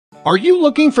Are you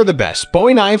looking for the best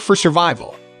Bowie knife for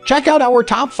survival? Check out our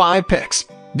top 5 picks.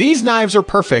 These knives are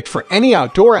perfect for any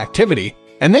outdoor activity,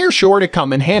 and they're sure to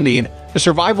come in handy in a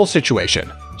survival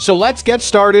situation. So let's get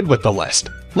started with the list.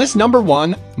 List number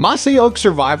 1. Mossy Oak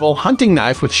Survival Hunting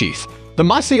Knife with Sheath. The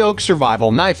Mossy Oak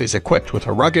Survival Knife is equipped with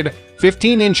a rugged,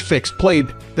 15-inch fixed blade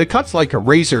that cuts like a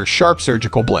razor-sharp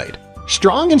surgical blade.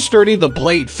 Strong and sturdy, the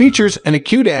blade features an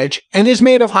acute edge and is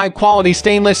made of high-quality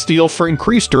stainless steel for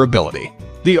increased durability.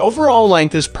 The overall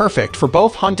length is perfect for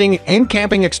both hunting and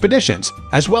camping expeditions,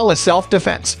 as well as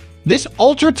self-defense. This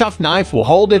ultra-tough knife will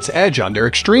hold its edge under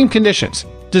extreme conditions.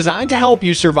 Designed to help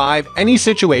you survive any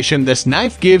situation, this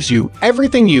knife gives you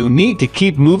everything you need to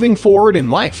keep moving forward in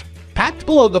life. Packed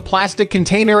below the plastic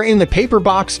container in the paper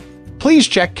box, please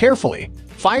check carefully.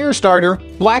 Fire starter,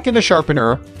 black and a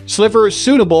sharpener, sliver is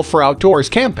suitable for outdoors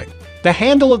camping. The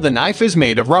handle of the knife is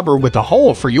made of rubber with a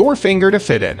hole for your finger to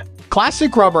fit in.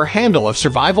 Classic rubber handle of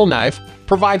survival knife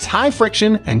provides high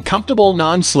friction and comfortable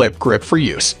non-slip grip for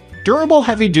use. Durable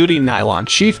heavy-duty nylon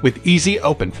sheath with easy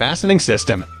open fastening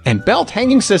system and belt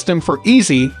hanging system for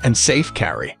easy and safe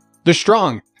carry. The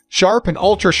strong, sharp and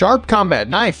ultra-sharp combat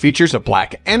knife features a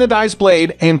black anodized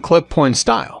blade and clip-point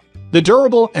style. The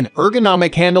durable and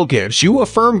ergonomic handle gives you a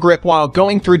firm grip while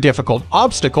going through difficult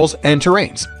obstacles and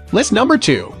terrains. List number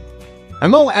 2.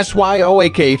 Mossy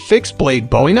Oak Fixed Blade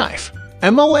Bowie Knife.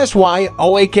 Mossy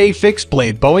Oak Fixed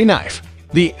Blade Bowie Knife.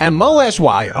 The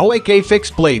Mossy Oak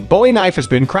Fixed Blade Bowie Knife has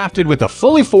been crafted with a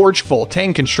fully forged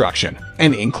full-tang construction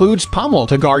and includes pommel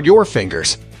to guard your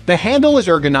fingers. The handle is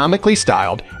ergonomically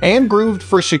styled and grooved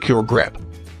for secure grip,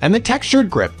 and the textured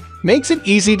grip makes it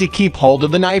easy to keep hold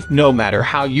of the knife no matter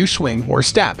how you swing or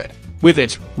stab it. With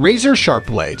its razor-sharp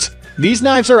blades, these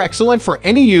knives are excellent for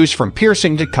any use from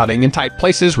piercing to cutting in tight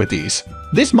places with ease.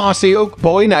 This Mossy Oak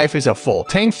Bowie knife is a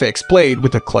full-tang fixed blade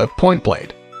with a clip-point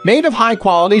blade, made of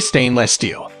high-quality stainless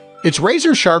steel. Its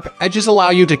razor-sharp edges allow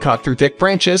you to cut through thick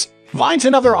branches, vines,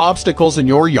 and other obstacles in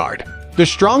your yard. The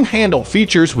strong handle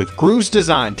features with grooves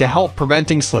designed to help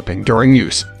preventing slipping during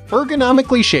use.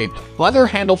 Ergonomically shaped leather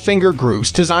handle finger grooves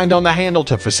designed on the handle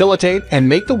to facilitate and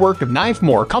make the work of knife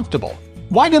more comfortable.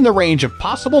 Widen the range of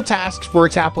possible tasks for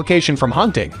its application from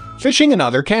hunting, fishing, and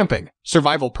other camping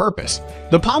survival purpose.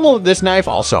 The pommel of this knife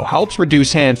also helps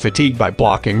reduce hand fatigue by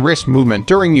blocking wrist movement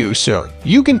during use so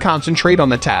you can concentrate on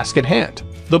the task at hand.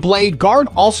 The blade guard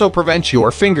also prevents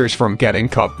your fingers from getting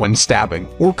cut when stabbing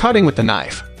or cutting with the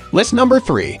knife. List number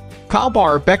 3.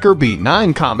 Becker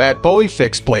B9 Combat Bowie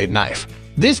Fixed Blade Knife.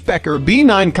 This Becker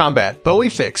B9 Combat Bowie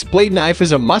Fixed Blade Knife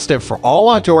is a must-have for all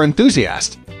outdoor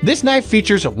enthusiasts. This knife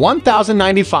features a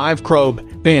 1095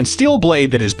 Krob band steel blade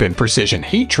that has been precision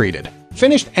heat-treated,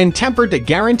 finished, and tempered to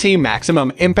guarantee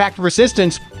maximum impact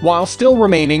resistance while still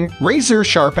remaining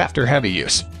razor-sharp after heavy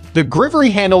use. The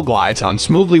grivery handle glides on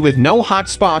smoothly with no hot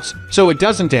spots so it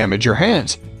doesn't damage your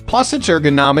hands. Plus, its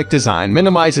ergonomic design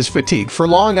minimizes fatigue for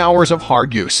long hours of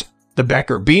hard use. The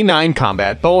Becker B9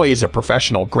 Combat Bowie is a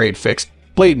professional-grade fixed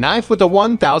blade knife with a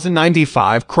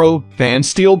 1095 Krob band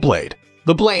steel blade.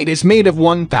 The blade is made of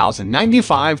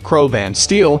 1095 Krob band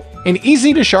steel, an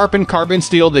easy-to-sharpen carbon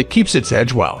steel that keeps its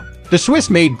edge well. The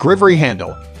Swiss-made grivery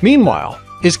handle, meanwhile,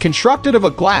 is constructed of a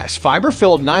glass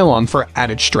fiber-filled nylon for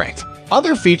added strength.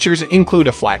 Other features include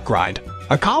a flat grind,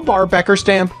 a Becker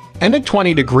stamp, and a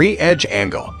 20-degree edge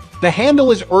angle. The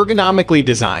handle is ergonomically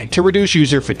designed to reduce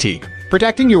user fatigue,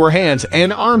 protecting your hands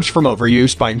and arms from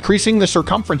overuse by increasing the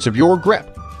circumference of your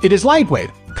grip. It is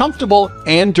lightweight, comfortable,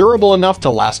 and durable enough to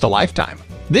last a lifetime.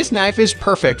 This knife is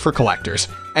perfect for collectors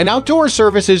and outdoor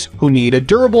services who need a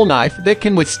durable knife that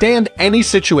can withstand any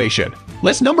situation.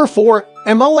 List number 4.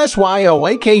 Mossy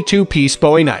Oak 2-Piece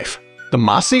Bowie Knife. The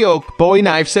Mossy Oak Bowie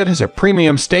knife set has a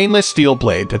premium stainless steel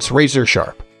blade that's razor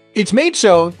sharp. It's made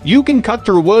so you can cut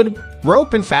through wood,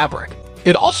 rope, and fabric.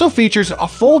 It also features a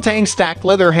full-tang stacked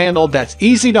leather handle that's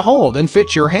easy to hold and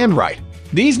fits your hand right.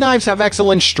 These knives have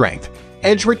excellent strength,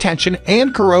 edge retention,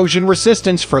 and corrosion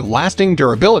resistance for lasting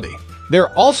durability.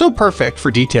 They're also perfect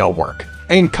for detail work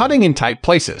and cutting in tight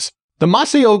places. The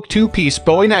Mossy Oak 2-Piece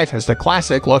Bowie knife has the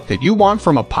classic look that you want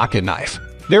from a pocket knife.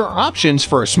 There are options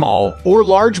for a small or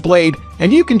large blade,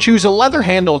 and you can choose a leather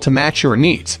handle to match your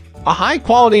needs. A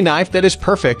high-quality knife that is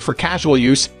perfect for casual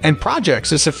use and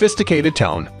projects a sophisticated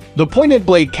tone. The pointed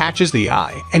blade catches the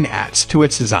eye and adds to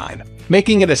its design,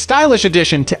 making it a stylish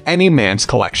addition to any man's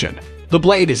collection. The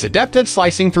blade is adept at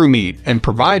slicing through meat and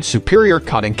provides superior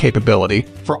cutting capability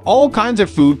for all kinds of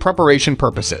food preparation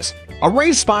purposes. A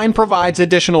raised spine provides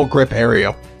additional grip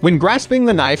area when grasping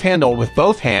the knife handle with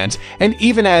both hands and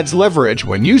even adds leverage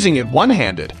when using it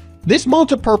one-handed. This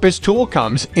multi-purpose tool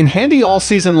comes in handy all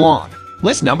season long.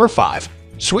 List number 5.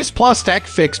 Swiss+Tech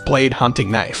Fixed Blade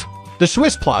Hunting Knife. The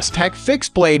Swiss+Tech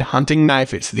Fixed Blade Hunting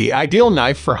Knife is the ideal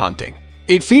knife for hunting.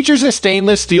 It features a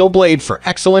stainless steel blade for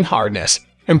excellent hardness,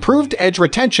 improved edge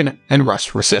retention, and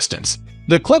rust resistance.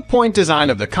 The clip-point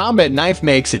design of the combat knife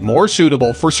makes it more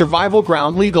suitable for survival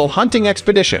ground legal hunting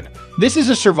expedition. This is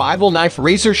a survival knife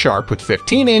razor sharp with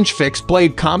 15-inch fixed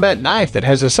blade combat knife that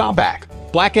has a sawback,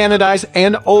 black anodized,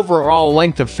 and overall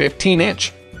length of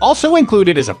 15-inch. Also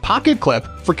included is a pocket clip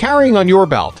for carrying on your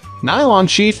belt, nylon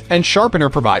sheath, and sharpener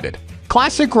provided.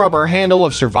 Classic rubber handle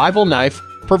of survival knife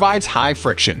provides high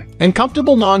friction and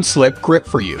comfortable non-slip grip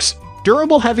for use.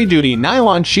 Durable heavy-duty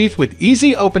nylon sheath with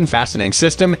easy open fastening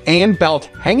system and belt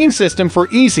hanging system for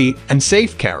easy and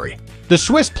safe carry. The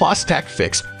Swiss+Tech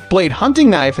Fixed Blade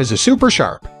Hunting Knife is a super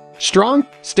sharp, strong,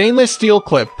 stainless steel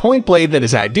clip point blade that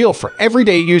is ideal for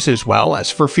everyday use as well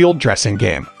as for field dressing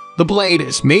game. The blade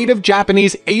is made of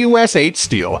Japanese AUS-8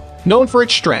 steel, known for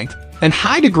its strength and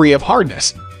high degree of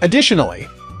hardness. Additionally,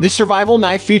 this survival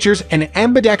knife features an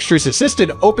ambidextrous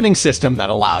assisted opening system that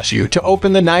allows you to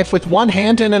open the knife with one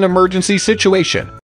hand in an emergency situation.